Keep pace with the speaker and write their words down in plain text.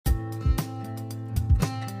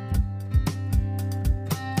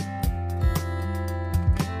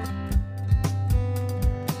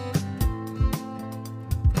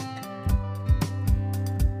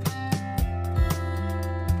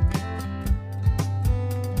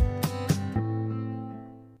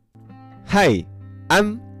Hi,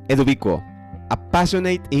 I'm Edubico, a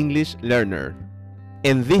passionate English learner.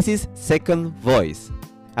 And this is Second Voice,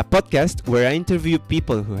 a podcast where I interview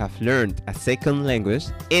people who have learned a second language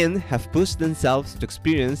and have pushed themselves to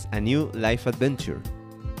experience a new life adventure.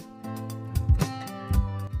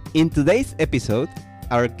 In today's episode,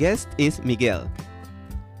 our guest is Miguel.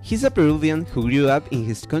 He's a Peruvian who grew up in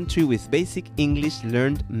his country with basic English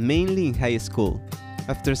learned mainly in high school.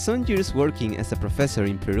 After some years working as a professor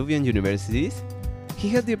in Peruvian universities, he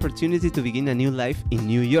had the opportunity to begin a new life in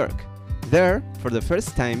New York. There, for the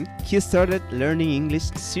first time, he started learning English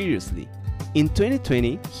seriously. In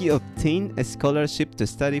 2020, he obtained a scholarship to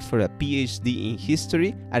study for a Ph.D. in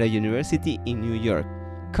history at a university in New York.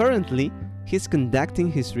 Currently, he's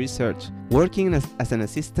conducting his research, working as an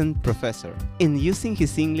assistant professor, and using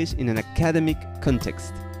his English in an academic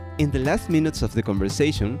context. In the last minutes of the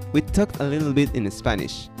conversation, we talked a little bit in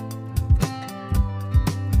Spanish.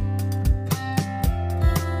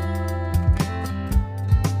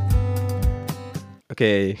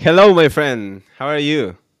 Okay, hello my friend, how are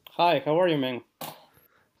you? Hi, how are you, man?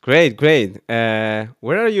 Great, great. Where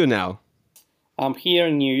are you now? I'm here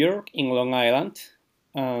in New York, in Long Island,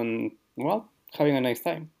 and having a nice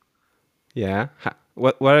time. Yeah.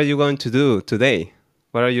 What are you going to do today?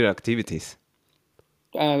 What are your activities?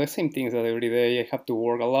 The same things that every day I have to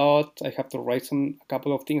work a lot. I have to write a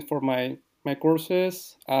couple of things for my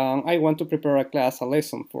courses. I want to prepare a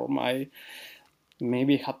lesson for my.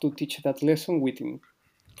 Maybe have to teach that lesson within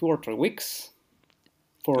 2 or 3 weeks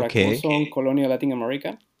for a course Okay, on colonial Latin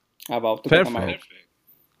America about Tupac. perfect.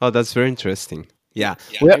 Oh, that's very interesting. Yeah,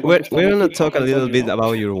 I want to we're study gonna hip hop talk a as well, little bit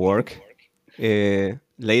about your work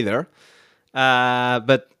later.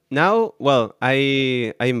 But now, well,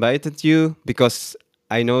 I invited you because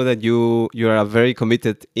I know that you are a very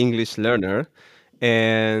committed English learner,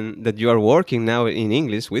 and that you are working now in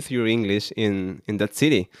English with your English in that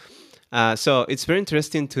city. So it's very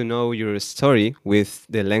interesting to know your story with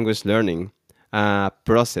the language learning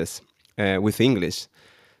process with English.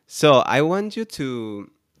 So I want you to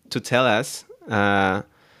tell us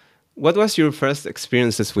what was your first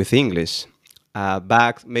experiences with English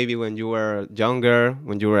back maybe when you were younger,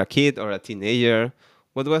 when you were a kid or a teenager.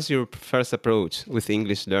 What was your first approach with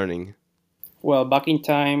English learning? Well, back in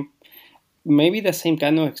time, maybe the same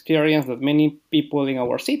kind of experience that many people in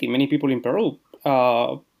our city, many people in Peru.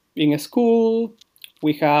 In a school,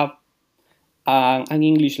 we have an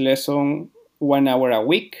English lesson 1 hour a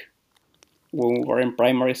week when we were in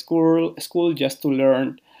primary school just to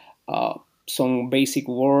learn uh, some basic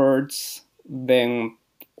words. Then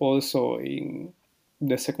also in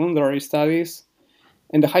the secondary studies,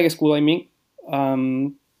 in the high school, I mean,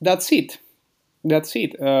 that's it. That's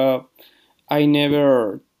it. I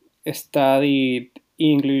never studied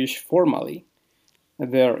English formally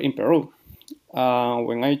there in Peru.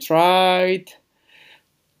 When I tried,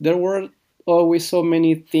 there were always so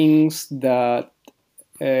many things that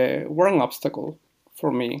were an obstacle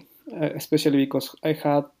for me, especially because I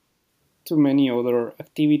had too many other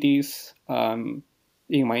activities. In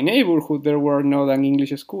my neighborhood, there were not an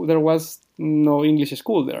English school. There was no English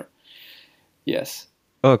school there. Yes.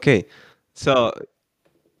 Okay, so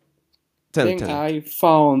Then tell me. I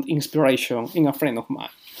found inspiration in a friend of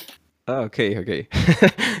mine. Okay, okay.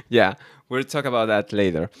 Yeah, we'll talk about that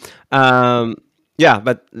later. Um, yeah,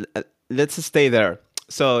 but let's stay there.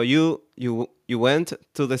 So you went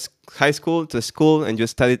to the high school, to school, and you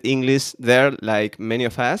studied English there, like many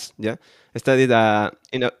of us. Yeah, studied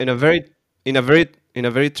in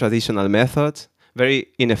a very traditional method, very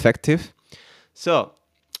ineffective. So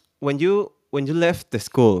when you left the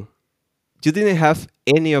school, you didn't have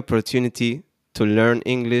any opportunity to learn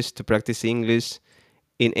English, to practice English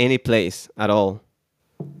in any place at all.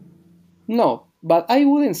 No, but I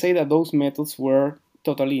wouldn't say that those methods were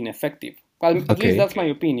totally ineffective. Well, at least Okay. that's my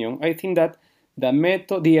opinion. I think that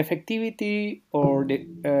the effectivity or the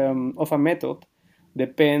of a method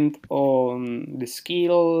depend on the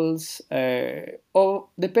skills, or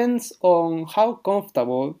depends on how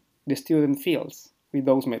comfortable the student feels with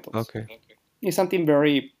those methods. Okay. It's something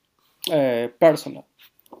very personal.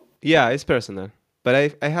 Yeah, it's personal, but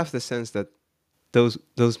I have the sense that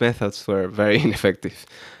those methods were very ineffective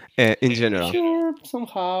in general. Sure,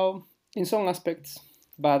 somehow, in some aspects,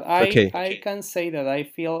 but Okay. I can say that I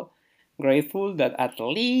feel grateful that at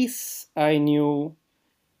least I knew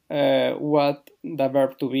what the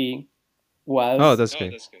verb to be Oh, was, that's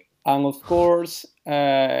great. and of course,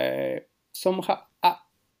 somehow.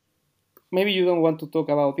 Maybe you don't want to talk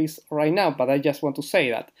about this right now, but I just want to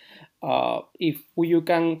say that if you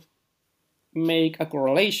can make a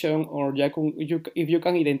correlation, or if you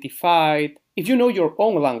can identify, if you know your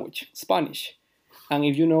own language, Spanish, and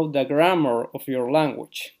if you know the grammar of your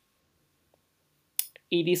language,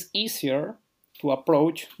 it is easier to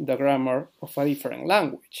approach the grammar of a different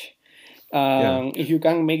language. Yeah. If you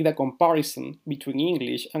can make the comparison between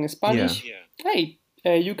English and Yeah. Spanish, hey,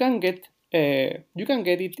 you can get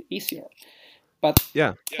it easier. But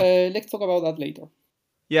Yeah. let's talk about that later.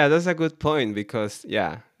 Yeah, that's a good point because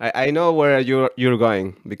yeah, I know where you're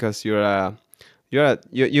going because you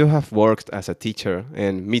have worked as a teacher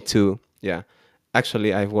and me too. Yeah.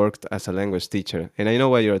 Actually, I've worked as a language teacher and I know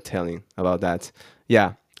what you're telling about that.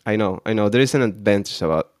 Yeah, I know. I know there is an advantage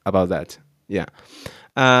about that. Yeah.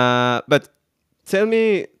 But tell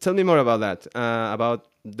me more about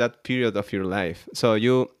that period of your life. So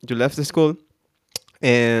you left the school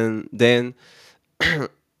and then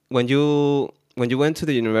when you went to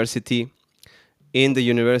the university, in the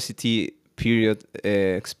university period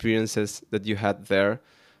experiences that you had there,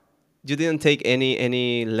 you didn't take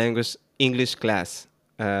any language English class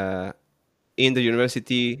in the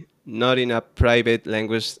university, not in a private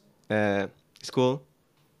language uh, school.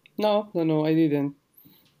 No, I didn't.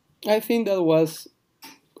 I think that was.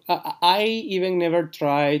 I even never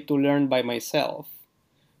tried to learn by myself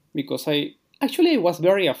because I was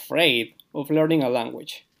very afraid of learning a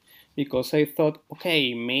language because I thought,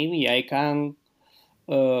 okay, maybe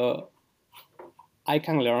uh, I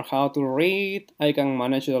can learn how to read, I can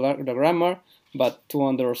manage the grammar, but to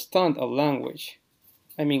understand a language,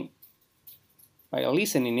 I mean, by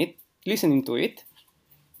listening to it,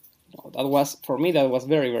 that was for me that was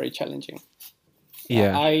very very challenging.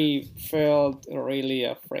 Yeah, I felt really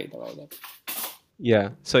afraid about that. yeah.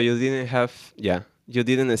 So you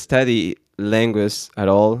didn't study language at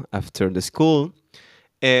all after the school,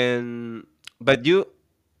 and but you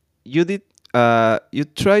did you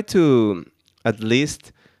try to at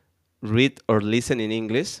least read or listen in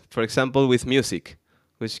English, for example, with music,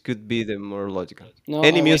 which could be the more logical. No,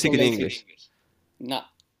 Any I was music so in lazy. English, No,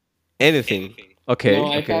 anything. no, Okay,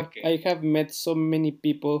 okay. I have met so many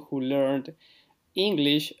people who learned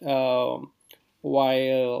English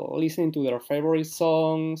while listening to their favorite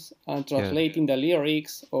songs and Yeah, translating the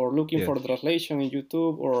lyrics or looking yes. for the translation in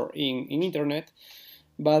YouTube or in internet.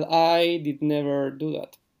 But I did never do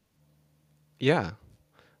that. Yeah,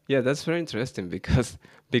 yeah. That's very interesting because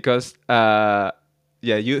because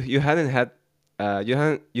yeah, you hadn't had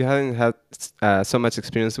so much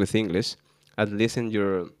experience with English, at least in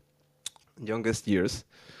your youngest years,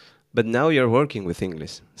 but now you're working with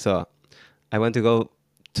English. So I want to go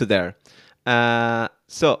to there.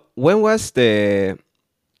 So when was the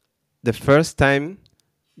first time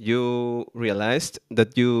you realized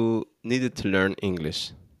that you needed to learn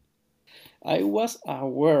English? I was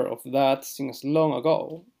aware of that since long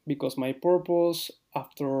ago because my purpose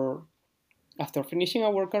after finishing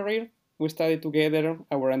our career, we studied together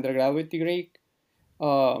our undergraduate degree,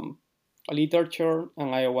 um, literature,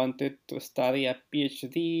 and I wanted to study a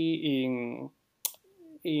PhD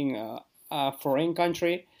in a foreign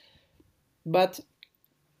country. But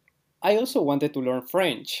I also wanted to learn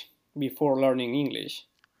French before learning English,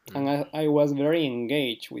 and I was very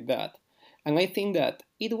engaged with that. And I think that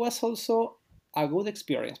it was also a good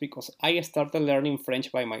experience because I started learning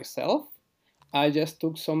French by myself. I just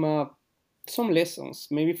took some lessons,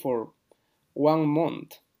 maybe for 1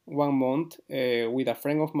 month, 1 month with a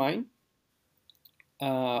friend of mine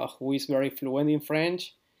who is very fluent in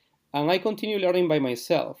French, and I continued learning by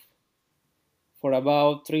myself for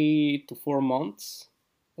about 3 to 4 months,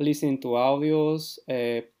 listening to audios,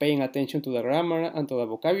 paying attention to the grammar and to the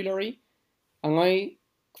vocabulary, and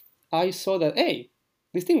I saw that hey,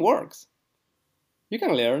 this thing works. You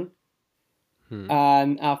can learn. Hmm.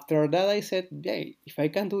 And after that, I said, hey, if I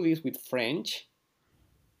can do this with French,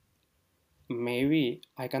 maybe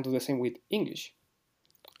I can do the same with English.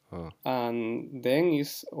 Oh, And then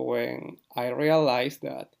is when I realized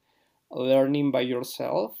that learning by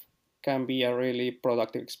yourself can be a really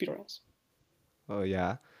productive experience. oh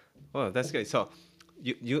yeah. Oh, that's great. So,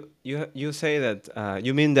 you say that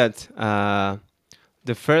you mean that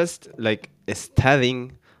the first like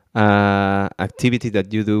studying activity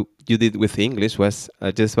that you did with English was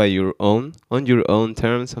just by your own on your own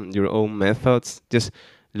terms, on your own methods, just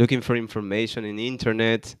looking for information in the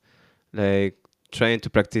internet, like trying to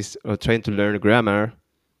practice or trying to learn grammar.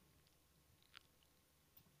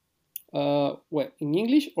 Well, in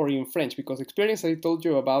English or in French, because experience I told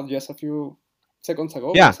you about just a few seconds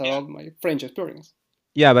ago Yeah, was about my French experience.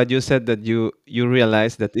 yeah, but you said that you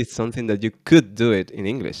realized that it's something that you could do it in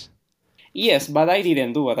English. Yes, but I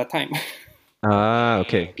didn't do at that time. Ah,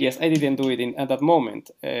 okay. Yes, I didn't do it at that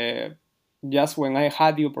moment. just when I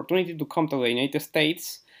had the opportunity to come to the United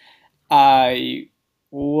States, I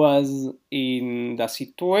was in the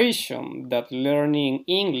situation that learning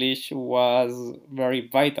English was very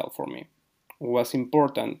vital for me, was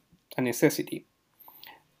important, a necessity,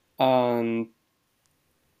 and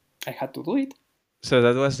I had to do it. So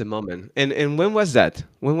that was the moment. And when was that?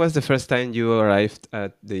 When was the first time you arrived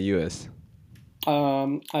at the US?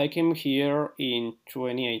 I came here in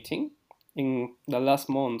 2018, in the last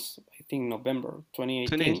month, I think November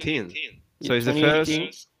 2018. 2018. Yeah, So it's the first.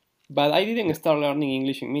 2018. But I didn't Yeah, start learning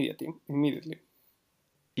English immediately. Immediately,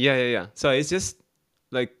 yeah. So it's just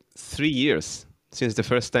like 3 years since the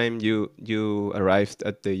first time you arrived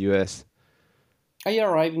at the US. I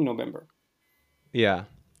arrived in November. Yeah,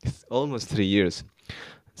 it's almost 3 years.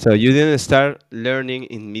 So you didn't start learning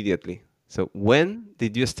immediately. So when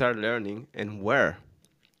did you start learning and where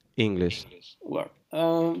English? Well,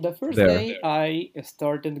 the first There. day I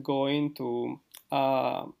started going to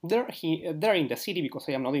there in the city because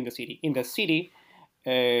I am not in the city. In the city,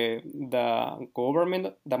 the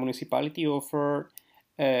government, the municipality offered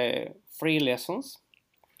free lessons,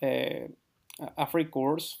 uh, a free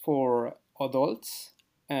course for adults,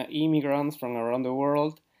 immigrants from around the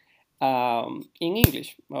world, in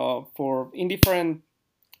English for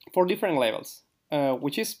different levels,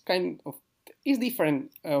 which is kind of is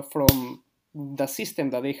different from the system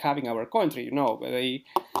that they have in our country. You know,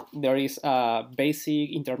 there is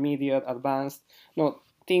basic, intermediate, advanced. No,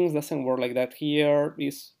 things doesn't work like that. Here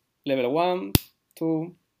is level 1,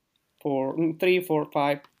 2, 4, 3, 4,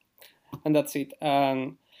 5, and that's it.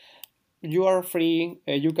 And you are free.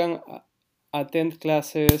 You can attend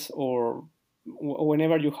classes or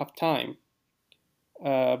whenever you have time.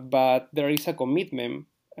 But there is a commitment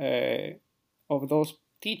of those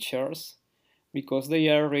teachers because they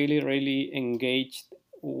are really, really engaged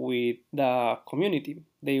with the community.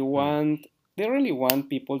 Mm. They really want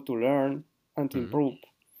people to learn and to Hmm. improve.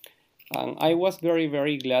 And I was very,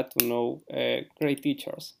 very glad to know great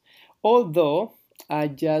teachers. Although I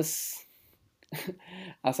just,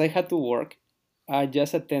 as I had to work, I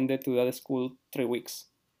just attended to that school 3 weeks,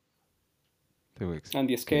 2 weeks. and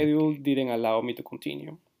the Okay. schedule didn't allow me to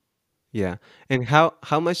continue. Yeah. And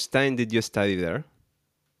how much time did you study there?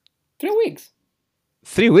 3 weeks.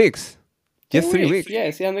 3 weeks. Three Just three weeks, weeks.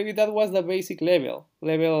 yes, and maybe that was the basic level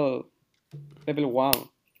 1.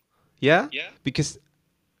 Yeah. Because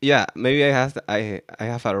yeah, maybe I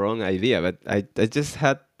have a wrong idea, but I just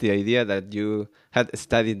had the idea that you had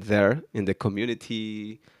studied there in the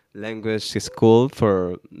community language school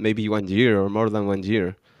for maybe 1 year or more than 1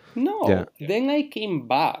 year. Yeah. No, then I came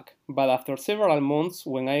back, but after several months,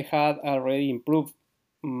 when I had already improved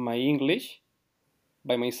my English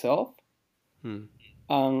by myself, Hmm.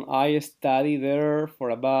 and I studied there for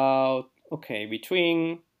about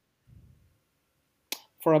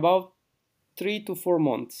for about 3 to 4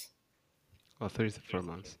 months. Oh, 34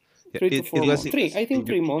 months. Yeah. Three to It four was months. Three, I in think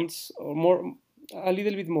your, 3 months or more, a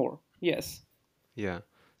little bit more. Yes. yeah.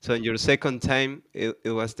 So in your second time, it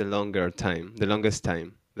was the longer time, the longest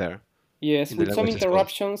time there Yes, in the language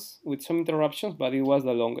school. with some interruptions, but it was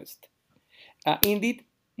the longest. Indeed,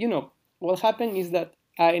 what happened is that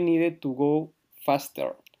I needed to go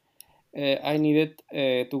faster. I needed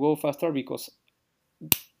to go faster because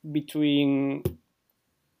between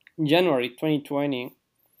January 2020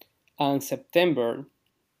 and September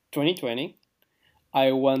 2020,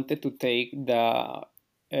 I wanted to take the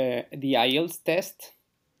IELTS test.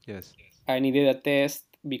 Yes. I needed a test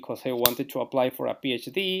because I wanted to apply for a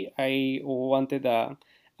PhD. I wanted an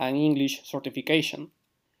English certification.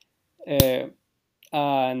 Uh,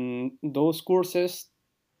 and those courses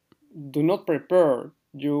do not prepare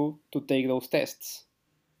you to take those tests.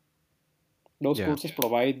 Those Yeah. courses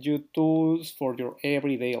provide you tools for your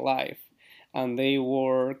everyday life, and they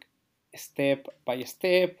work step by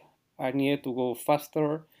step. I needed to go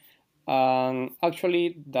faster, and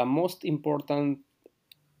actually, the most important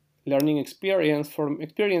learning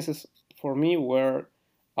experiences for me were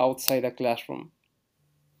outside the classroom.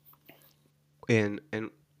 And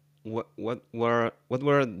what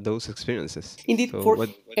were those experiences? Indeed, So what?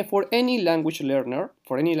 for any language learner,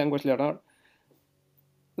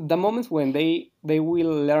 the moments when they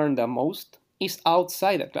will learn the most is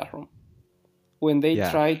outside the classroom, when they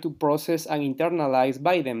Yeah. try to process and internalize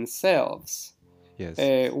by themselves Yes.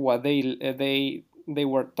 what they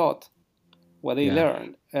were taught, what they Yeah.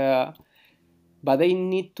 learned. But they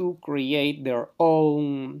need to create their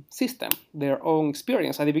own system, their own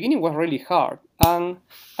experience. At the beginning, it was really hard, and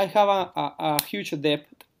I have a huge debt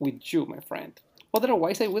with you, my friend.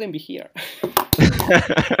 Otherwise, I wouldn't be here.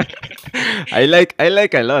 I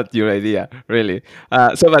like a lot your idea, really.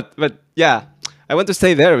 But yeah, I want to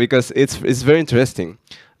stay there because it's very interesting,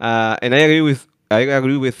 and I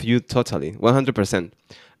agree with you totally, 100%.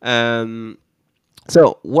 Um,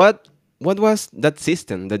 so what was that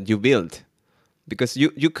system that you built? Because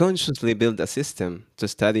you consciously built a system to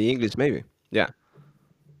study English, maybe. Yeah.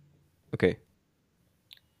 Okay.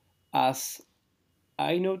 As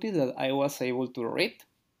I noticed that I was able to read,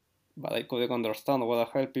 but I couldn't understand what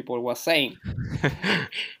the hell people was saying.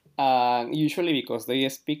 Usually because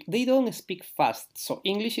they don't speak fast. So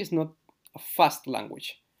English is not a fast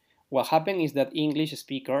language. What happened is that English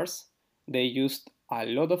speakers they used a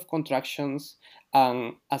lot of contractions,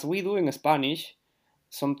 and as we do in Spanish,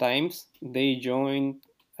 sometimes they join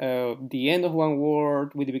the end of one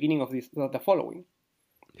word with the beginning of the following.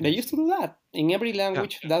 Yeah, They I used to see. do that in every Yeah.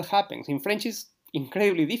 language. That happens. In French, it's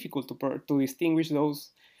incredibly difficult to distinguish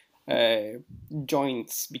those uh,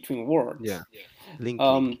 joints between words. Yeah. Linking.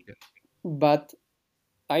 Um, but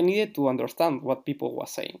I needed to understand what people were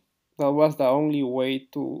saying. That was the only way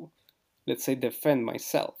to, let's say, defend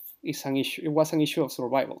myself. It's an issue. It was an issue of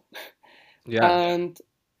survival. Yeah. And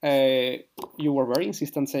uh, you were very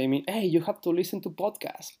insistent saying me, "Hey, you have to listen to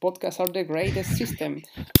podcasts. Podcasts are the greatest system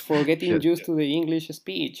for getting Yes. used to the English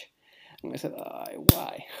speech." And I said,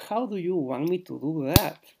 "Why? How do you want me to do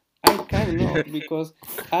that? I cannot because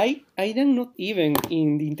I am not even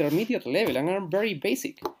in the intermediate level, and I'm very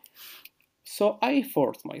basic." So I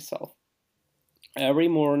forced myself. Every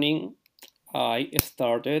morning, I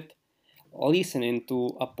started listening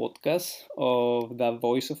to a podcast of the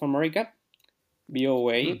Voice of America, Hmm.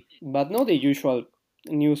 VOA, but not the usual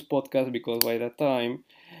news podcast because by that time,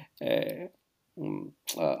 uh,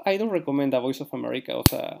 I don't recommend the Voice of America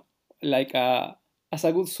as like a, as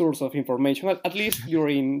a good source of information, at least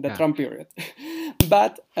during the Yeah. Trump period.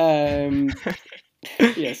 But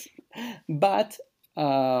yes, but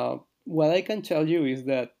what I can tell you is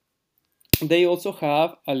that they also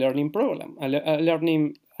have a learning program, a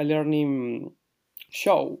learning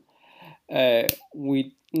show with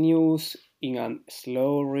news in a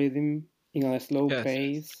slow rhythm, in a slow Yes.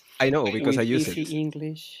 pace, I know because I with use easy it.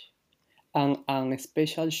 English, and a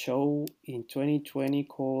special show in 2020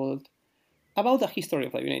 called about the history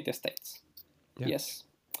of the United States. Yeah. Yes,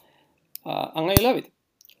 and I love it.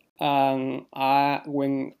 And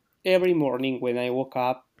when every morning when I woke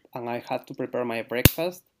up and I had to prepare my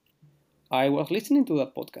breakfast, I was listening to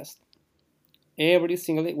that podcast every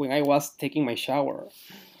single day when I was taking my shower,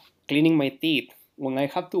 cleaning my teeth, when I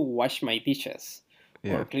have to wash my dishes, or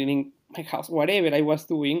Yeah. cleaning my house, whatever I was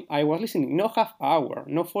doing, I was listening. Not half hour,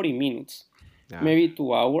 not 40 minutes, Yeah. maybe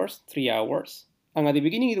 2 hours, 3 hours. And at the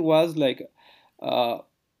beginning, it was like uh,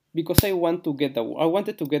 because I wanted to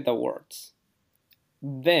get the words.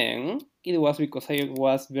 Then it was because I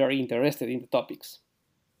was very interested in the topics.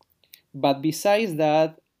 But besides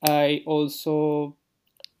that, I also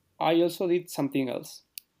did something else.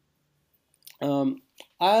 Um,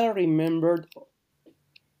 I remembered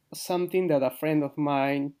something that a friend of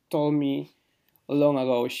mine told me long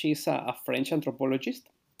ago. She's a French anthropologist,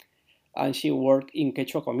 and she worked in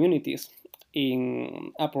Quechua communities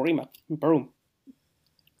in Apurímac, in Peru.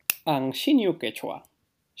 And she knew Quechua.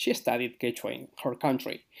 She studied Quechua in her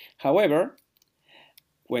country. However,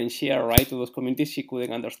 when she arrived to those communities, she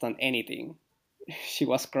couldn't understand anything. She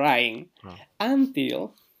was crying Wow.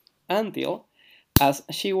 until until as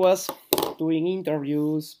she was doing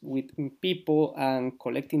interviews with people and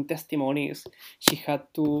collecting testimonies, she had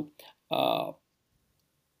uh,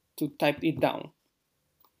 to type it down.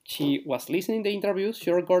 She was listening to the interviews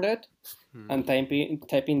she recorded and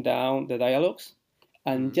typing down the dialogues.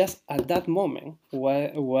 And Mm-hmm. just at that moment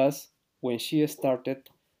was when she started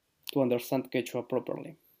to understand Quechua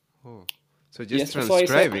properly. Oh. So just Yes, so I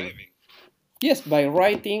said, transcribing yes, by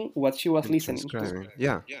writing what she was and listening to. transcribing.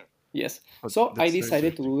 Yeah. Yes. Oh, So I that's so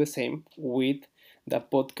decided to interesting. do the same with the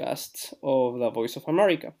podcasts of the Voice of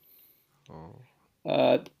America. Oh.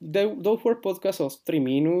 Those were podcasts of 3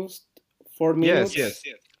 minutes, 4 minutes. Yes,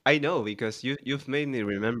 yes. I know because you've made me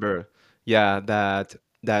remember, yeah,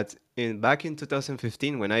 that in back in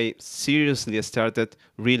 2015 when I seriously started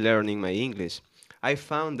relearning my English, I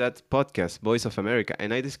found that podcast, Voice of America,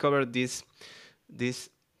 and I discovered this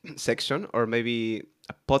section or maybe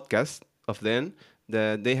a podcast of them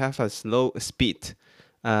that they have a slow speed.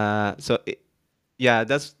 Yeah,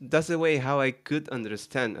 that's the way how I could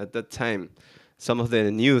understand at that time some of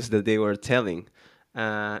the news that they were telling.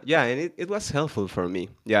 Yeah, and it was helpful for me.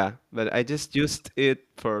 Yeah, but I just used it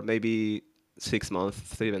for maybe 6 months,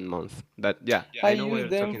 7 months. But yeah, I I know what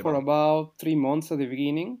used you're them talking for about. about 3 months at the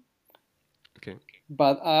beginning, Okay.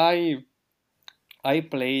 but I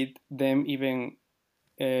played them even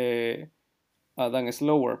at a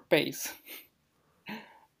slower pace.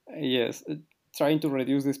 Yes, trying to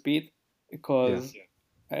reduce the speed Yeah. because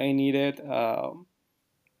I needed.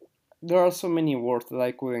 There are so many words that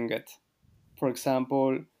I couldn't get. For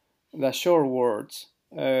example, the short words,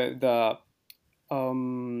 the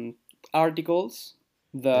um, articles,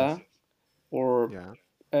 Yes. the or Yeah.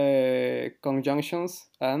 conjunctions,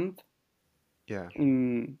 and Yeah.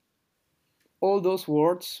 mm, all those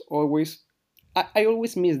words always. I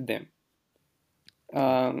always miss them.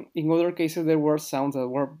 In other cases, there were sounds that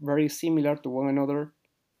were very similar to one another.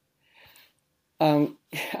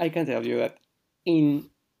 I can tell you that in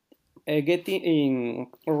getting in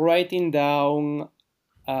writing down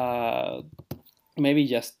uh, maybe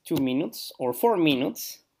just 2 minutes or 4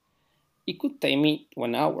 minutes, it could take me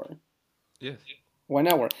 1 hour. Yes. 1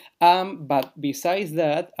 hour. But besides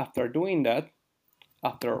that, after doing that,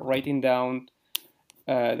 after writing down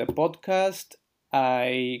the podcast,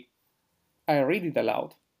 I I read it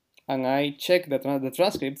aloud and I check the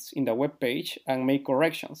transcripts in the web page and make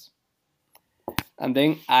corrections. And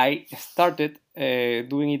then I started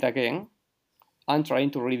doing it again and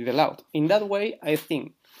trying to read it aloud. In that way, I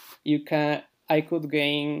think I could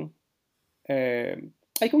gain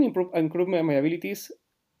I can improve my abilities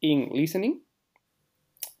in listening,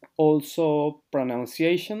 also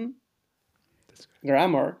pronunciation, That's good.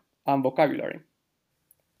 grammar, and vocabulary.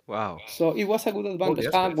 Wow. So it was a good All advantage. the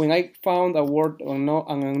And aspects. when I found an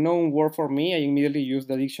unknown word for me, I immediately used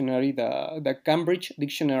the dictionary, the Cambridge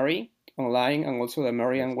dictionary online, and also the Yes.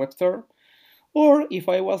 Merriam-Webster. Or if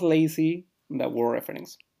I was lazy, the word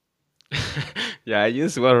reference. Yeah, I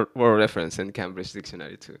use word reference in Cambridge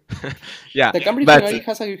Dictionary too. Yeah, The Cambridge but Dictionary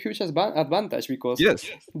has a huge advantage because yes,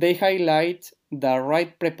 they highlight the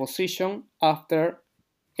right preposition after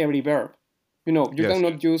every verb. You yes,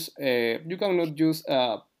 cannot use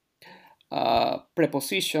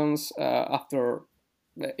prepositions after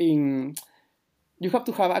in. You have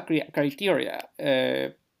to have a criteria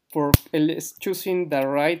for choosing the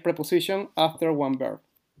right preposition after one verb,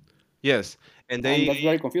 yes, and and they that's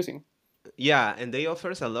very confusing. yeah, and they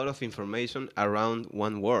offers a lot of information around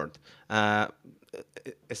one word. Uh,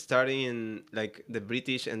 Starting in like the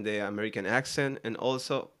British and the American accent, and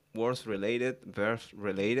also words related, verbs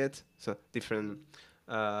related, so different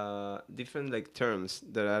like terms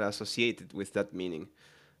that are associated with that meaning.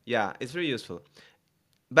 Yeah, it's very useful.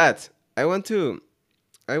 But I want to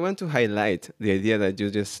highlight the idea that you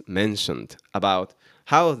just mentioned about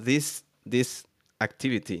how this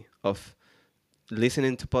activity of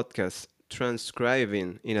listening to podcasts,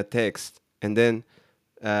 transcribing in a text, and then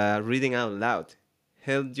reading out loud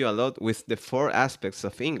helped you a lot with the four aspects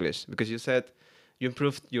of English because you said you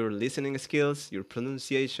improved your listening skills, your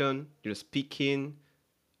pronunciation, your speaking,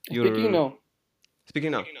 Speaking your now,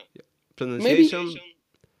 speaking now, maybe pronunciation,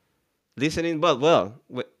 listening.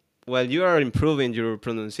 While you are improving your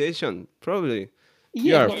pronunciation, probably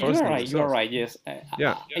you yes, are no, you are forcing right. You are yourself. right. Yes,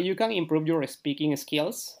 Yeah, you can improve your speaking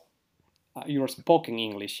skills, your spoken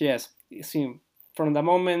English. Yes, see, from the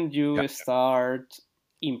moment yeah, you start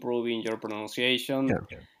improving your pronunciation,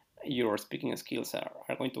 yeah, your speaking skills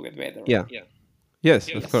are going to get better. yeah.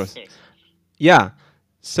 Yes, of Yes. course. Yeah.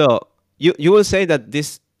 So you will say that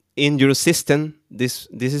this in your system, this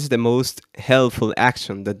is the most helpful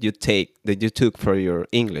action that you took for your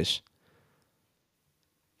English.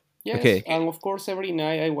 Yes, Okay. and of course, every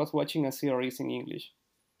night I was watching a series in English.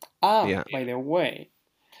 Yeah. By the way,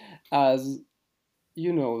 as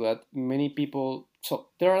you know that many people, so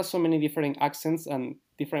there are so many different accents and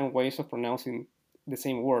different ways of pronouncing the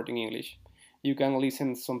same word in English. You can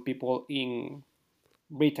listen some people in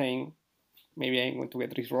Britain, maybe I'm going to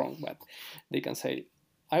get this wrong, but they can say,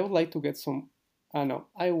 I would like to get some, I know,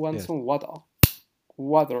 I want Yes. some water,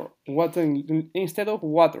 instead of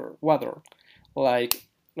water, like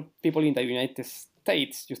people in the United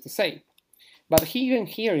States used to say. But even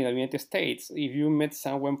here in the United States, if you met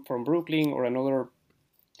someone from Brooklyn or another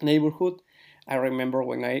neighborhood, I remember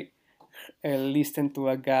when I listened to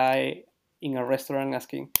a guy in a restaurant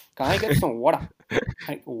asking, "Can I get some water?"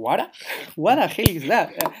 Water? What the hell is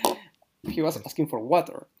that? He was Yes. asking for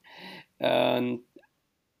water, and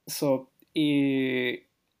so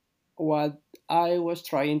what I was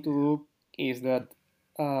trying to do is that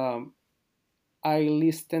um, I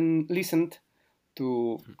listened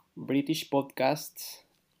to British podcasts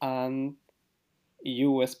and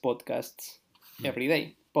US podcasts Mm. every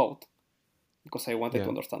day, both, because I wanted to Yeah.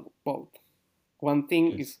 understand both. One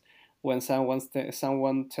thing Yes. is when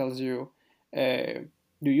someone tells you,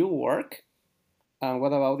 "Do you work?" and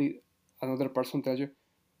what about the another person tells you,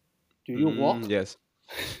 "Do you walk?" Yes.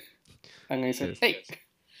 and I said, Yes. hey,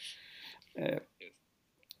 uh,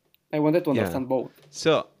 I wanted to Yeah. understand both.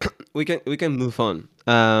 So we can move on.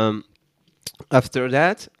 After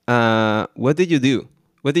that, what did you do?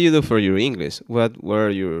 What did you do for your English? What were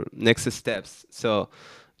your next steps? So,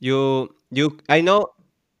 you I know.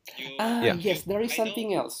 Yeah. Yes, there is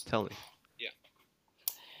something else. Tell me.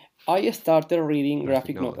 I started reading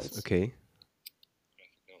Graphic graphic novels. novels. Okay.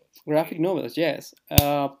 Graphic novels, yes.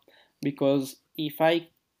 Because if I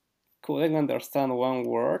couldn't understand one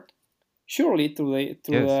word, surely through Yes.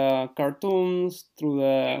 the cartoons, through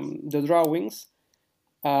the drawings,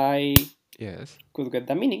 I Yes. could get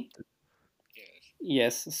the meaning.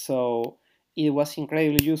 Yes, so it was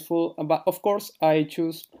incredibly useful. But of course, I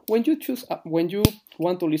choose when you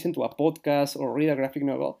want to listen to a podcast or read a graphic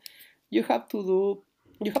novel, you have to do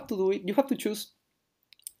you have to do it. You have to choose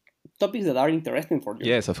topics that are interesting for you,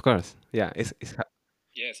 Yes, of course. Yeah.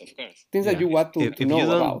 things that Yeah. you want to If you know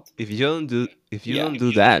don't about. Yeah,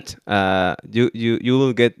 do that, you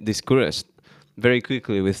will get discouraged very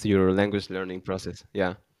quickly with your language learning process.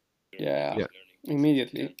 Yeah. yeah. Yeah.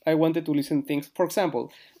 Immediately, I wanted to listen things. For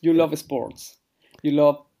example, you love sports, you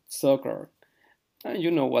love soccer, and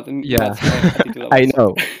you know Yeah. what's my attitude I about soccer.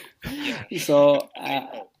 know. So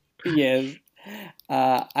yes,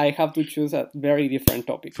 I have to choose a very different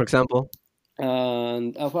topic. For example.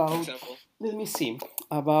 And about, let me see,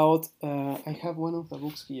 about I have one of the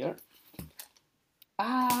books here.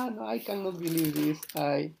 No, I cannot believe this.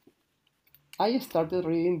 I started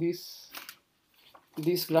reading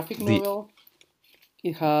this graphic The novel.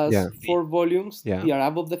 It has Yeah. 4 volumes. Yeah. The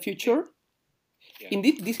Arab of the Future.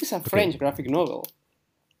 Indeed, this is a Okay. French graphic novel,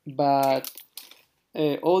 but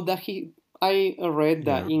all that he I read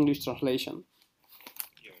the Yeah. English translation,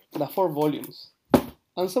 the 4 volumes,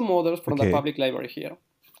 and some others from the Okay. public library here,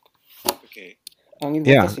 and it was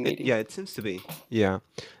Yeah. fascinating. Yeah. It seems to be. Yeah.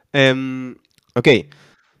 Okay.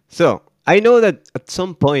 So I know that at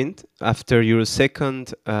some point after your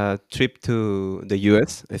second trip to the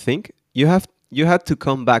U.S., I think you had to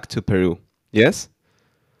come back to Peru. Yes.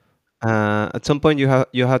 At some point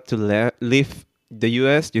you had to leave the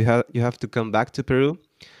U.S. You have to come back to Peru.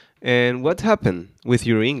 And what happened with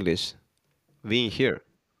your English being here?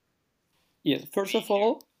 Yes, first of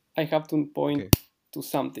all, I have to point Okay. to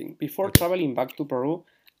something. Before Okay. traveling back to Peru,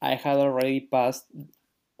 I had already passed.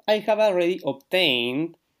 I have already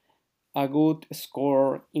obtained a good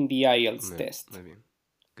score in the IELTS test. Maybe.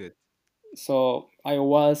 Good. So I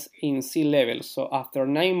was in C level. So after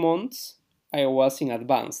 9 months, I was in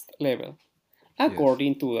advanced level, Yes.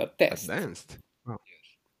 according to the test. Advanced. Wow.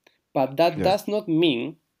 But that Yes. does not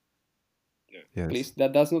mean, Yes. please,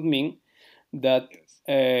 that does not mean that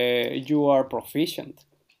you are proficient.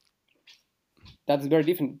 That's very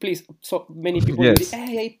different. Please, so many people believe, Yes.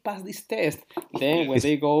 hey, I passed this test. Then when It's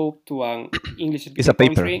they go to an English it's a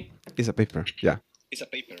speaking paper. country, It's a paper. Yeah.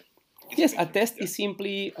 yes, a test is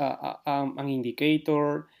simply an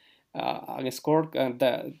indicator, a score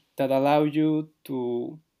that allow you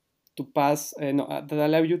to pass, no, that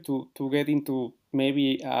allow you to get into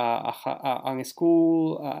maybe a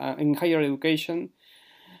school in higher education.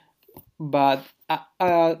 But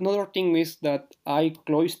another thing is that I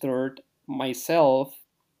cloistered myself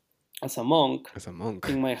as a monk As a monk.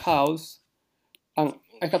 in my house, and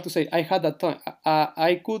I have to say I had that time.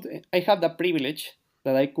 I had the privilege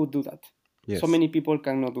that I could do that. So Yes. many people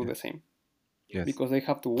cannot do Yeah. the same Yes. because they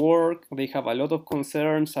have to work. They have a lot of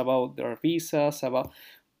concerns about their visas. About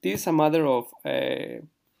this is a matter of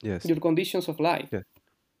Yes. your conditions of life. Yeah.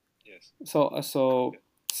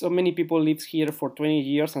 So many people live here for 20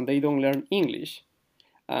 years and they don't learn English,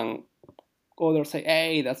 and others say,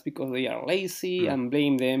 hey, that's because they are lazy, Mm. and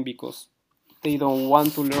blame them because they don't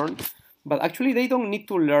want to learn. But actually, they don't need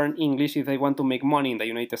to learn English if they want to make money in the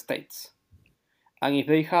United States. And if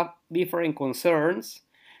they have different concerns,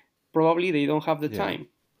 probably they don't have the Yeah. time,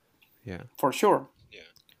 Yeah. for sure.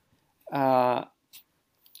 Uh,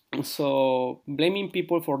 so blaming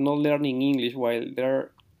people for not learning English while they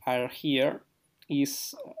are here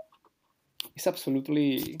is is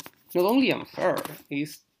absolutely not only unfair.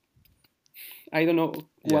 Is I don't know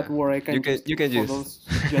Yeah. what word I can use You can for use. those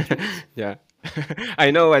judgments. Yeah.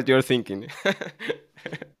 I know what you're thinking.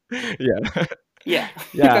 Yeah. Yeah,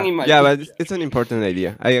 you can Yeah. Yeah, imagine. but it's an important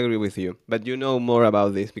idea. I agree with you. But you know more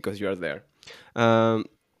about this because you're there. Um,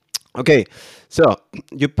 okay. So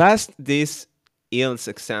you passed this IELTS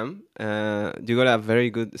exam. You got a very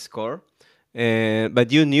good score.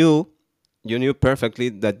 But you knew perfectly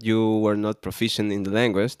that you were not proficient in the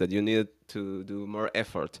language, that you needed to do more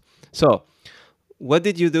effort. So what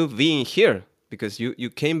did you do being here? Because you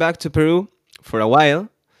came back to Peru for a while,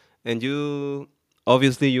 and you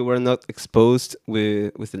obviously you were not exposed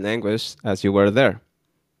with the language as you were there.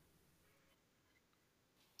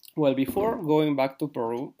 Well, before going back to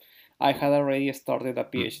Peru, I had already started a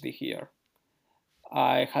Mm. PhD here.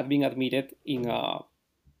 I had been admitted in a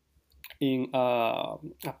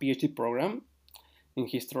PhD program in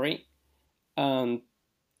history, and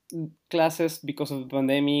classes, because of the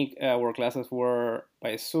pandemic, our classes were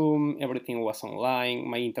by Zoom. Everything was online.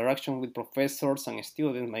 My interaction with professors and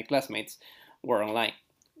students, my classmates, were online.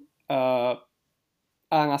 Uh,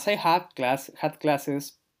 and as I had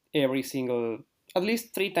classes every single, at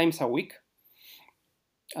least 3 times a week,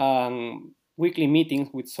 weekly meetings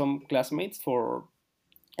with some classmates for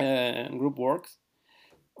group works,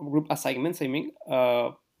 group assignments. I mean,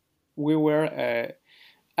 we were.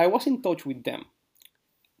 I was in touch with them,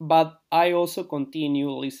 but I also continue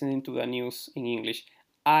listening to the news in English.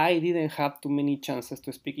 I didn't have too many chances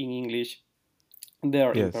to speak in English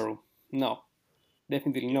there in Yes. Peru. No,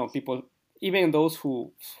 definitely no. People, even those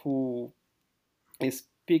who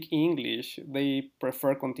speak English, they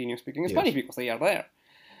prefer continue speaking Spanish Yes. because they are there.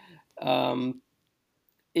 Um,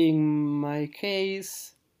 in my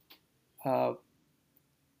case, uh,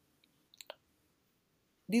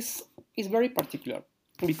 this is very particular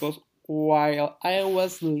because while I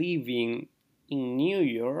was living in New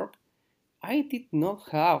York, I did not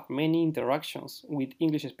have many interactions with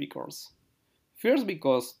English speakers. First,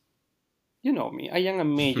 because you know me, I am a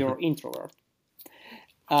major introvert.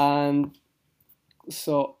 And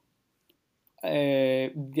so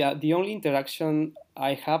the only interaction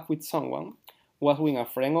I have with someone was with a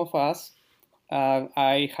friend of us.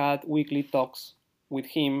 I had weekly talks with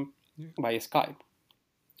him by Skype.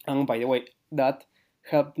 And by the way, that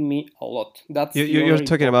helped me a lot. That's the You're other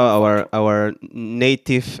talking important about factor. our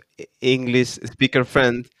native English speaker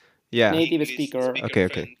friend. Yeah. Native speaker, Okay.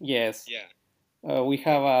 Okay. yes. We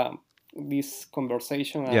have this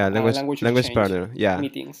conversation, Yeah. language Language exchange partner. Yeah.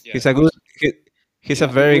 meetings. He's a good. He's a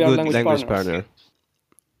Yeah, very we are good language language partners. partner.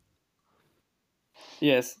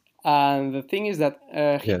 Yes, and the thing is that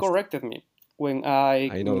he Yes. corrected me when I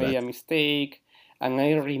I know made that. a mistake, and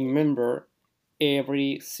I remember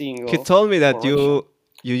every He single told me that correction.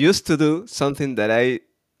 you used to do something that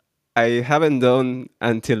I haven't done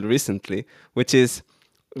until recently, which is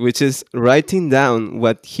writing down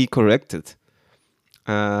what he corrected.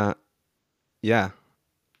 Uh, yeah,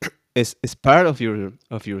 it's part of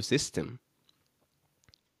your system.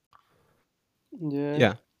 Yeah,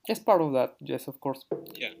 Yeah. it's part of that. Yes, of course.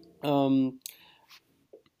 Um,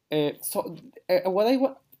 so what I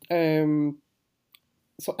want, um,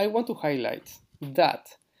 so I want to highlight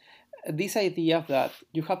that this idea that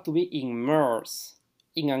you have to be immersed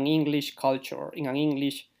in an English culture, in an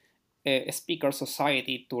English speaker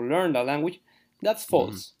society to learn the language, that's Mhm.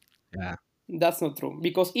 false. Yeah. That's not true.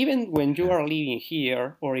 Because even when you Yeah. are living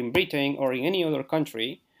here or in Britain or in any other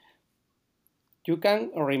country, you can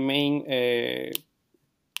remain,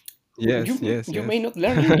 Yes. you, Yes. you may Yes. not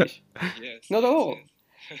learn English, not at all.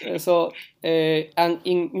 And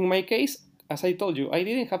in my case, as I told you, I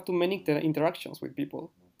didn't have too many interactions with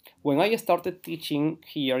people. When I started teaching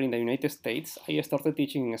here in the United States, I started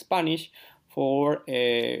teaching in Spanish for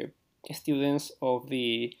students of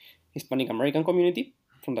the Hispanic American community,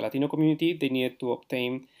 from the Latino community. They needed to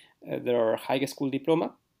obtain their high school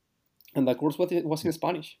diploma, and the course was in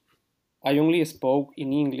Spanish. I only spoke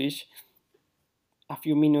in English a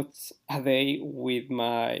few minutes a day with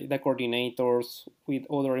the coordinators, with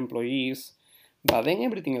other employees, but then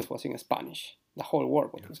everything else was in Spanish. The whole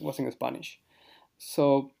work was in Spanish.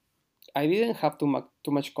 So I didn't have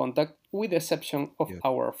too much contact, with the exception of Yes.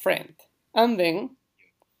 our friend. And then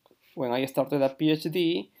when I started a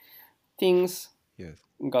PhD, things Yes.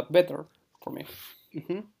 got better for me.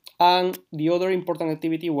 Mhm. And the other important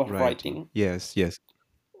activity was Writing. writing. Yes. Yes.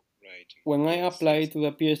 When I applied to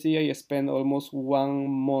the PhD, I spent almost 1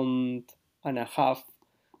 month and a half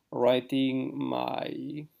writing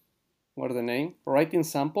my, what's the name? Writing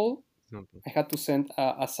sample. Example. I had to send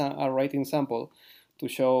a writing sample to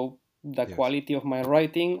show the Yes. quality of my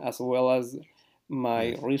writing as well as my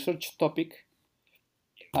Yes. research topic.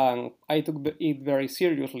 And I took it very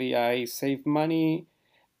seriously. I saved money,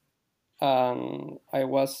 and I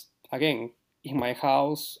was, again, in my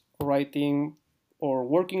house writing or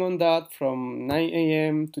working on that from 9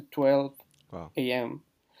 a.m. to Wow. 12 a.m.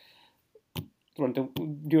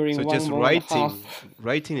 during So one just month and a half.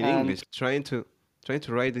 writing in And English, trying to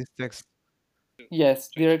write this text. yes,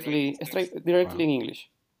 directly Wow. in English,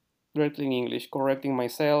 directly in English, correcting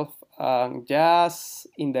myself. Just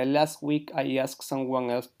in the last week, I asked someone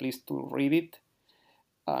else please to read it,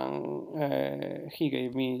 and he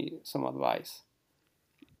gave me some advice.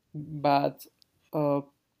 But Uh,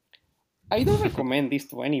 I don't recommend this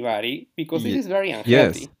to anybody because this Ye- is very yes,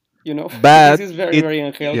 unhealthy. This but is very, it very yeah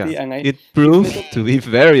unhealthy, and it this proved method. to be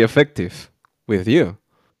very effective with you.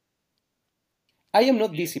 I am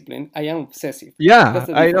not disciplined. I am obsessive. That's Yeah,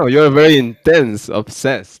 the I know difference. you're very intense,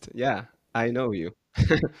 obsessed. Yeah, I know you.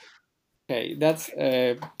 Okay, that's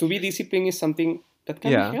to be disciplined is something that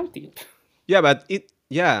can be Yeah, healthy. yeah, but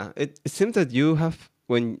it seems that you have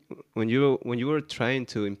when you were trying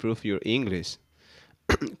to improve your English,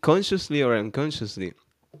 consciously or unconsciously,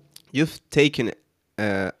 you've taken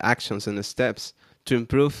actions and steps to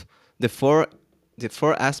improve the four the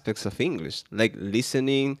four aspects of English, like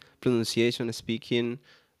listening, pronunciation, speaking,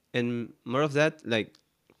 and more of that, like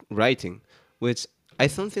writing, which I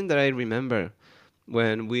something that I remember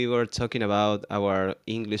when we were talking about our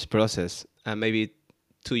English process, maybe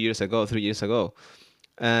 2 years ago, 3 years ago.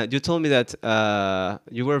 You told me that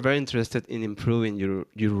you were very interested in improving your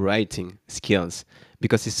writing skills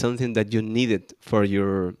because it's something that you needed for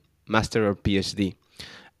your master or PhD.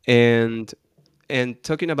 And and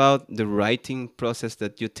talking about the writing process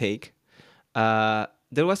that you take,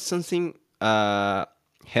 there was something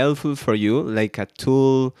helpful for you, like a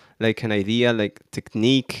tool, like an idea, like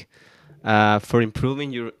technique for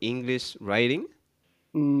improving your English writing.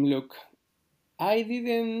 Look, I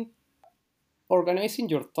didn't organizing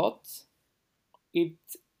your thoughts. It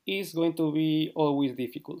is going to be always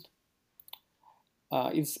difficult.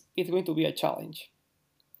 It's going to be a challenge,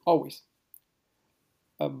 always.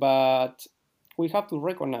 But we have to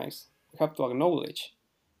recognize, we have to acknowledge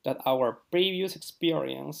that our previous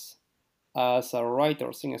experience as a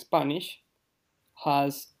writers in Spanish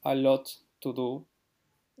has a lot to do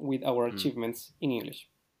with our Mm. achievements in English.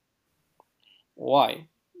 Why?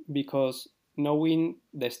 Because knowing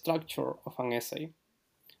the structure of an essay,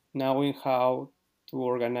 knowing how to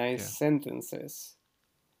organize Yeah. sentences,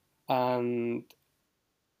 and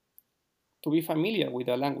to be familiar with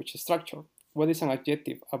the language structure. What is an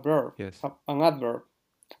adjective, a verb, Yes. an adverb,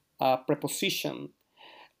 a preposition,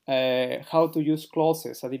 how to use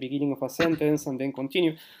clauses at the beginning of a sentence and then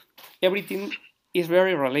continue. Everything is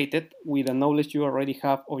very related with the knowledge you already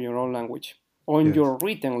have of your own language, on Yes. your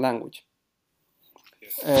written language.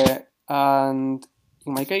 And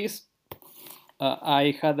in my case,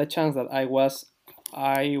 I had the chance that I was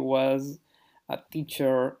a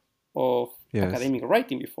teacher of Yes. academic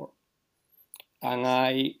writing before, and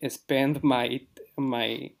I spent my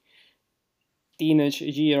teenage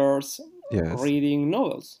years Yes. reading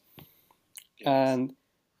novels, and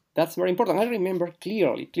that's very important. I remember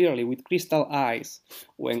clearly with crystal eyes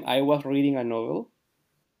when I was reading a novel,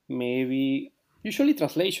 maybe usually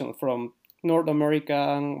translation from North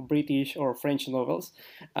American, British, or French novels,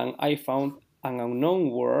 and I found an unknown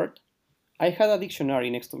word. I had a dictionary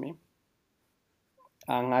next to me,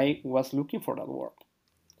 and I was looking for that word.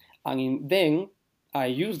 Then I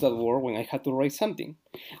used that word when I had to write something.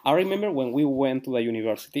 I remember when we went to the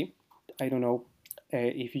university. I don't know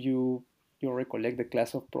if you recollect the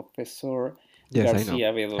class of Professor Yes, I know. Garcia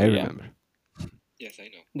I Bedoya. remember.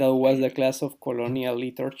 That was the class of colonial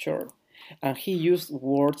literature, and he used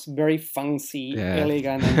words very fancy, Yes.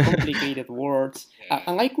 elegant, and complicated words,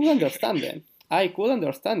 and I could understand them. I could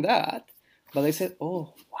understand that, but I said,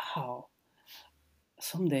 "Oh, wow!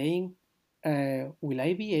 Someday, will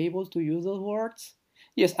I be able to use those words?"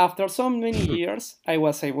 Yes, after so many years, I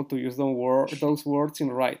was able to use those words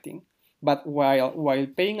in writing. But while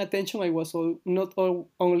paying attention, I was not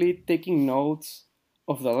only taking notes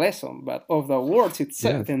of the lesson, but of the words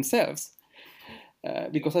Yes. themselves,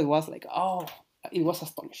 because it was like, oh, it was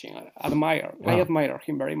astonishing. I Wow. admire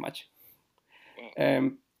him very much.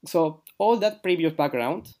 So all that previous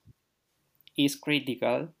background is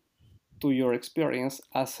critical to your experience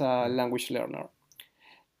as a Mm. language learner.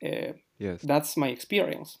 Uh, Yes. that's my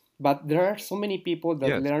experience. But there are so many people that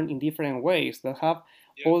Yes. learn in different ways that have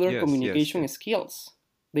other Yes. Yes. communication Yes. skills.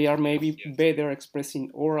 They are maybe better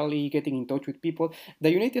expressing orally, getting in touch with people.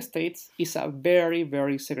 The United States is a very,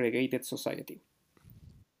 very segregated society.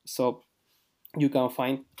 So you can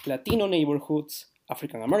find Latino neighborhoods,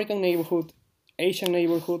 African American neighborhood, Asian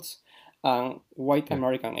neighborhoods, and white Yeah.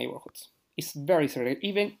 American neighborhoods. It's very segregated,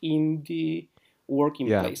 even in the working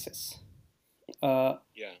Yeah. places. Uh,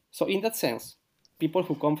 so in that sense, people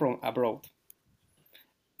who come from abroad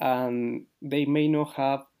and they may not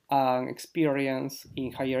have an experience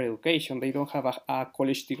in higher education, they don't have a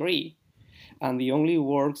college degree, and the only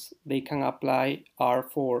words they can apply are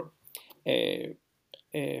for uh,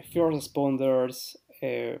 first responders.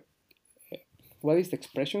 What is the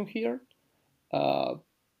expression here? Uh,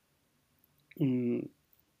 mm,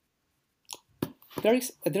 there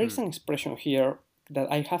is Mm. an expression here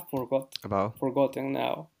that I have About. forgotten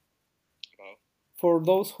now. For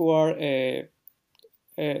those who are uh,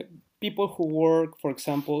 people who work, for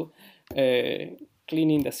example,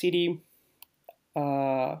 cleaning the city,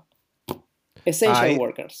 uh, essential I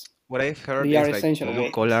workers. What I've heard They are is like essential blue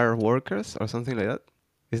workers. collar workers or something like that.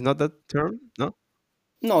 Is not that term? No.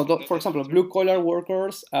 No, for example, blue collar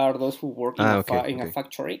workers are those who work Ah, okay, in a okay,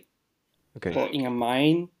 factory okay. or in a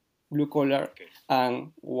mine, blue collar,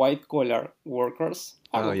 and white collar workers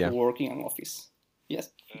are Oh those who yeah. work in an office.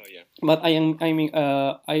 Yes, but I am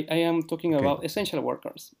talking Okay. about essential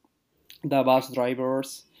workers, the bus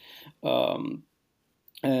drivers, um,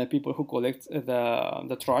 people who collect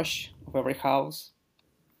the trash of every house,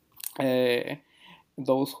 uh,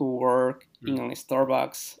 those who work in Mm. a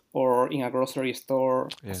Starbucks or in a grocery store,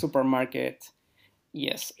 a Yes. supermarket.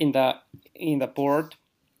 Yes, in the port.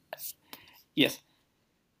 Yes.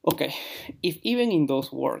 Okay. If even in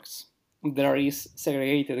those works there is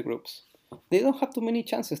segregated groups, they don't have too many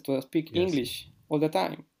chances to speak Yes. English all the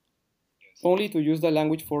time. Only to use the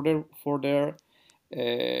language uh,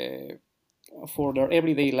 for their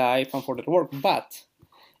everyday life and for their work. But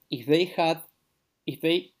if they had if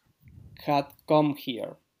they had come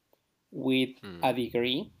here with a Mm.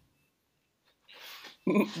 degree,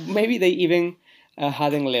 maybe they even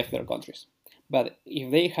hadn't left their countries. But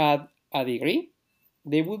if they had a degree,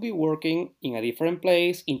 they would be working in a different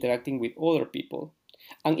place, interacting with other people.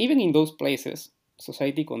 And even in those places,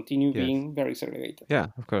 society continue Yes. being very segregated. Yeah.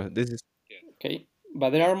 Of course. This is. Okay?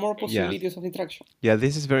 But there are more Yeah. possibilities of interaction. Yeah.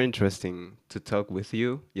 This is very interesting to talk with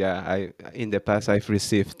you. Yeah. I In the past I've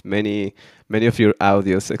received many of your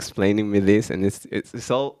audios explaining me this, and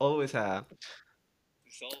it's always a.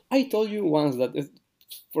 I told you once that,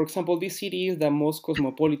 for example, this city is the most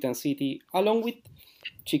cosmopolitan city, along with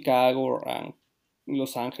Chicago and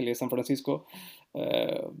Los Angeles, San Francisco,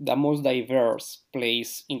 the most diverse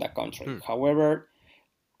place in the country. Hmm. However,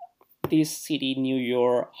 this city, New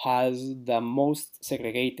York, has the most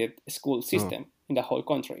segregated school Oh, system in the whole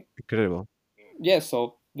country. incredible! Yes,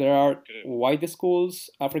 so there are white schools,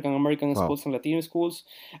 African American Wow. schools, and Latino schools,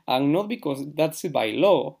 and not because that's by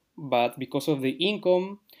law, but because of the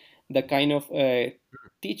income, the kind of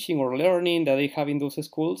teaching or learning that they have in those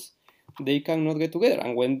schools, they cannot get together.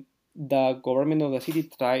 And when the government of the city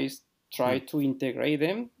try Hmm. to integrate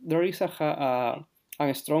them, there is a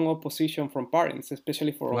strong opposition from parents,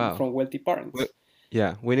 especially Wow. from wealthy Well, parents.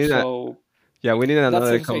 yeah, So we need that's the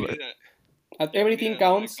another society. Everything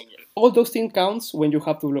counts. All those things counts when you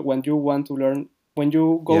have to when you want to learn when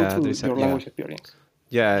you go Yeah, to there's a your yeah. language experience.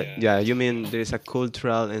 Yeah. You mean there is a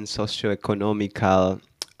cultural and socio-economical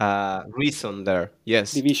reason there?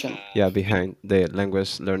 Yes. Division. Yeah, behind the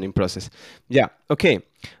language learning process. Yeah. Okay.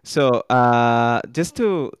 So just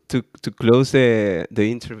to close the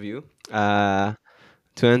interview,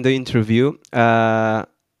 to end the interview,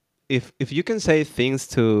 if you can say things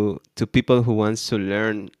to people who wants to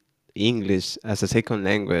learn English as a second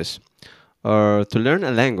language or to learn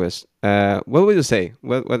a language, what would you say?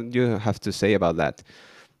 What do you have to say about that?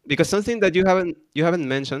 Because something that you haven't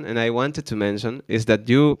mentioned, and I wanted to mention, is that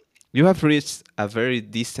you have reached a very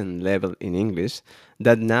decent level in English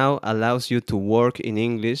that now allows you to work in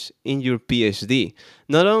English in your PhD,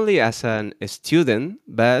 not only as a student,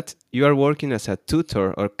 but you are working as a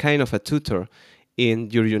tutor or kind of a tutor in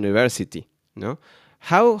your university. No,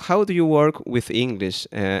 how do you work with English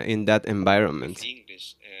in that environment?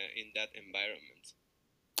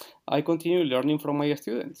 I continue learning from my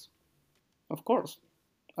students. Of course,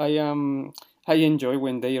 I am. I enjoy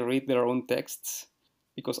when they read their own texts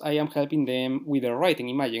because I am helping them with their writing.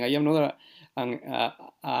 Imagine I am not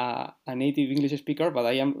a native English speaker, but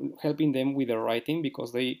I am helping them with their writing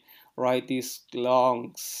because they write these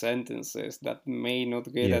long sentences that may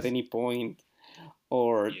not get at Yes, any point,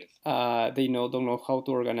 or they don't know how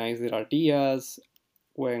to organize their ideas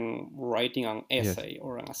when writing an yes, essay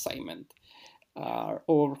or an assignment,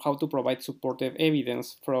 or how to provide supportive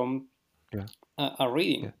evidence from yeah, a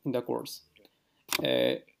reading yeah, in the course.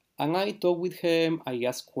 Uh, and I talk with him, I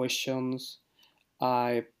ask questions,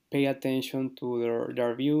 I pay attention to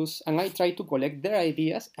their views, and I try to collect their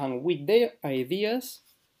ideas. And with their ideas,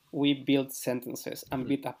 we build sentences and mm,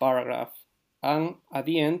 build a paragraph, and at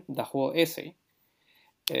the end, the whole essay.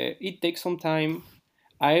 It takes some time.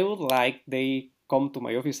 I would like they come to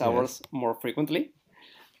my office yes, hours more frequently,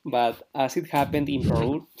 but as it happened in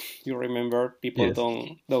Peru, you remember people yes,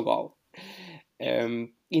 don't go.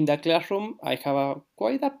 In the classroom, I have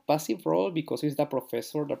quite a passive role because it's the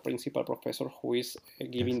professor, the principal professor, who is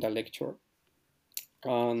giving yes. the lecture.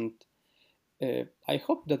 And I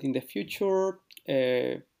hope that in the future,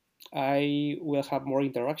 I will have more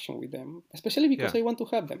interaction with them, especially because Yeah. I want to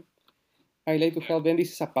help them. I like to help them.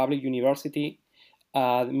 This is a public university.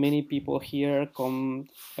 Many people here come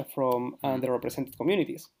from Mhm. underrepresented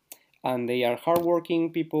communities, and they are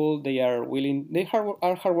hardworking people. They are willing.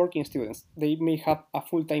 Are hardworking students. They may have a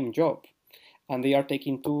full-time job, and they are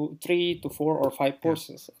taking two, three to four or five Yeah.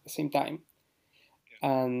 courses at the same time,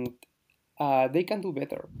 and they can do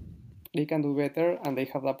better. They can do better, and they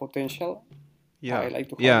have that potential. I Yeah. like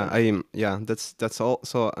to help Yeah. them. Yeah. That's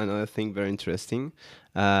also another thing very interesting.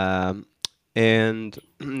 Um, and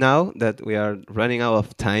now that we are running out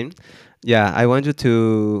of time, yeah, I want you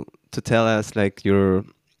to tell us like your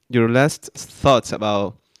last thoughts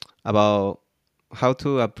about how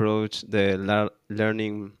to approach the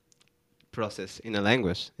learning process in a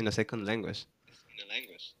language, in a second language.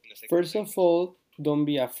 First of all, don't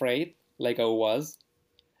be afraid, like I was.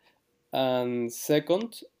 And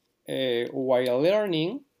second, while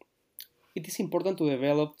learning, it is important to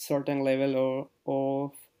develop certain level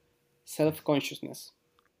of self-consciousness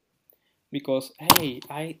because hey,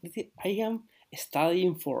 I am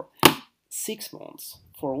studying for 6 months,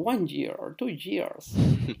 for 1 year or 2 years,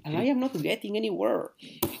 and I am not getting anywhere.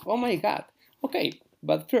 Oh my god. Okay,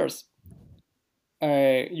 but first,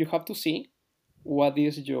 you have to see what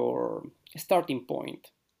is your starting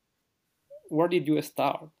point. Where did you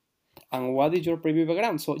start? And what is your previous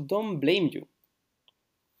background? So don't blame you.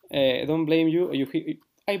 Don't blame you.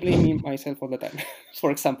 I blame me myself all the time,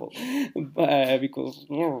 for example, because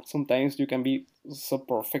sometimes you can be so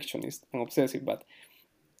perfectionist and obsessive. But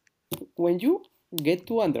when you get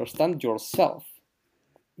to understand yourself,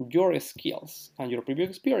 your skills, and your previous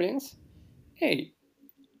experience, hey,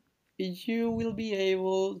 you will be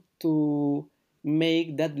able to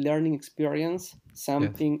make that learning experience Yes.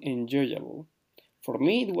 something enjoyable. For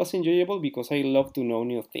me, it was enjoyable because I love to know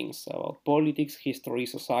new things about politics, history,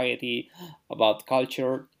 society, about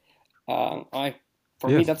culture. For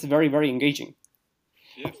me, Yes. that's very, very engaging.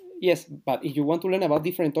 Yes, but if you want to learn about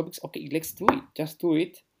different topics, okay, let's do it. Just do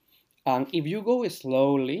it. And if you go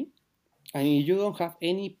slowly and you don't have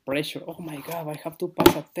any pressure, oh my God, I have to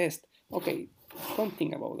pass a test. Okay, don't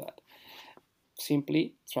think about that.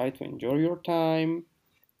 Simply try to enjoy your time.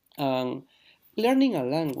 And learning a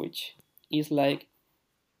language is like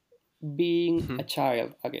being Mhm. a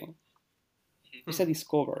child again. It's Hmm. a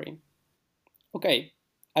discovery. Okay,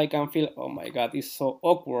 I can feel, oh my God, it's so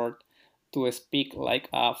awkward to speak like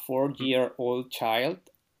a 4-year-old child.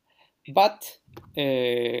 But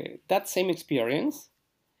that same experience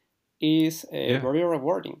is Yeah. very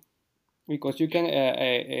rewarding because you can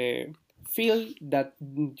feel that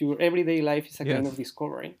your everyday life is a kind of Yes.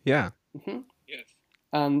 discovery. Yeah. Mhm.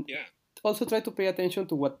 And also try to pay attention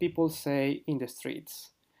to what people say in the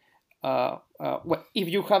streets. If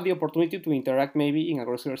you have the opportunity to interact maybe in a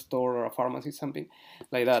grocery store or a pharmacy, something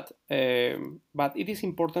like that. But it is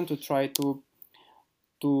important to try to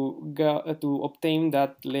obtain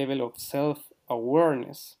that level of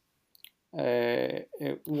self-awareness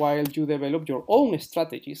while you develop your own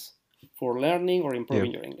strategies for learning or Yeah.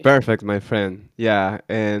 improving your English. Perfect, my friend. Yeah,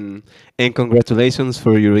 and congratulations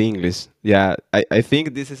for your English. Yeah, I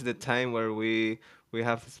think this is the time where we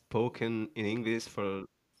have spoken in English for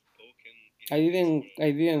I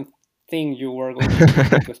didn't think you were going to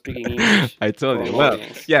put me to speak in English I told for you. an Well,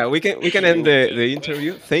 audience. yeah, we can end You, the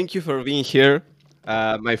interview. Thank you for being here,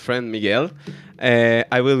 my friend Miguel.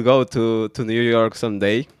 I will go to New York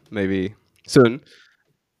someday, maybe soon.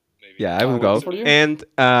 Yeah, I will waiting go, for you. and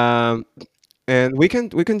we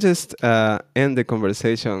can just end the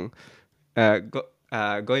conversation.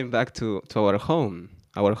 Going back to our home.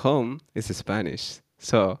 Our home is Spanish.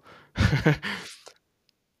 So,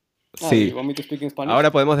 Do sí. you want me to speak in Spanish?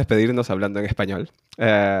 Ahora podemos despedirnos hablando en español.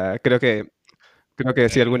 Creo que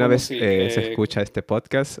si alguna Bueno, vez sí. se escucha este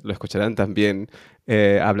podcast, lo escucharán también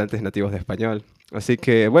hablantes nativos de español. Así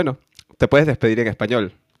que, bueno, te puedes despedir en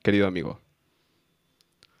español, querido amigo.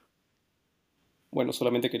 Bueno,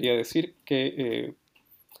 solamente quería decir que,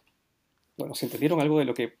 bueno, si entendieron algo de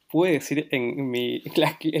lo que puede decir en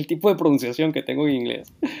el tipo de pronunciación que tengo en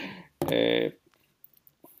inglés, eh,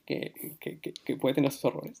 que puede tener sus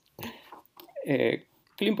errores. Que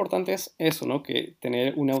lo importante es eso, ¿no? Que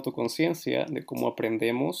tener una autoconciencia de cómo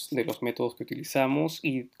aprendemos, de los métodos que utilizamos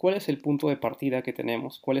y cuál es el punto de partida que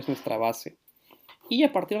tenemos, cuál es nuestra base. Y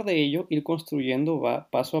a partir de ello ir construyendo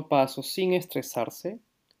paso a paso sin estresarse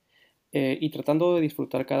y tratando de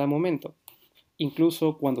disfrutar cada momento.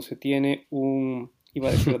 Incluso cuando se tiene iba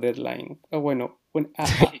a decir deadline, bueno,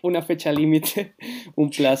 una fecha límite, un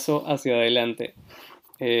plazo hacia adelante.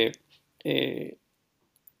 Eh, eh,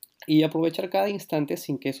 y aprovechar cada instante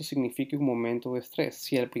sin que eso signifique un momento de estrés.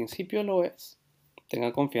 Si al principio lo es,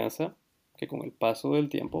 tenga confianza que con el paso del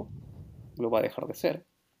tiempo lo va a dejar de ser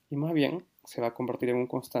y más bien se va a convertir en un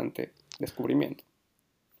constante descubrimiento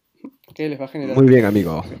que les va a generar Muy bien,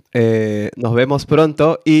 amigo. conocimiento. Nos vemos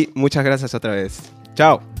pronto y muchas gracias otra vez.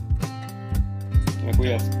 Chao. Me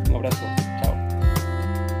cuidas. Un abrazo.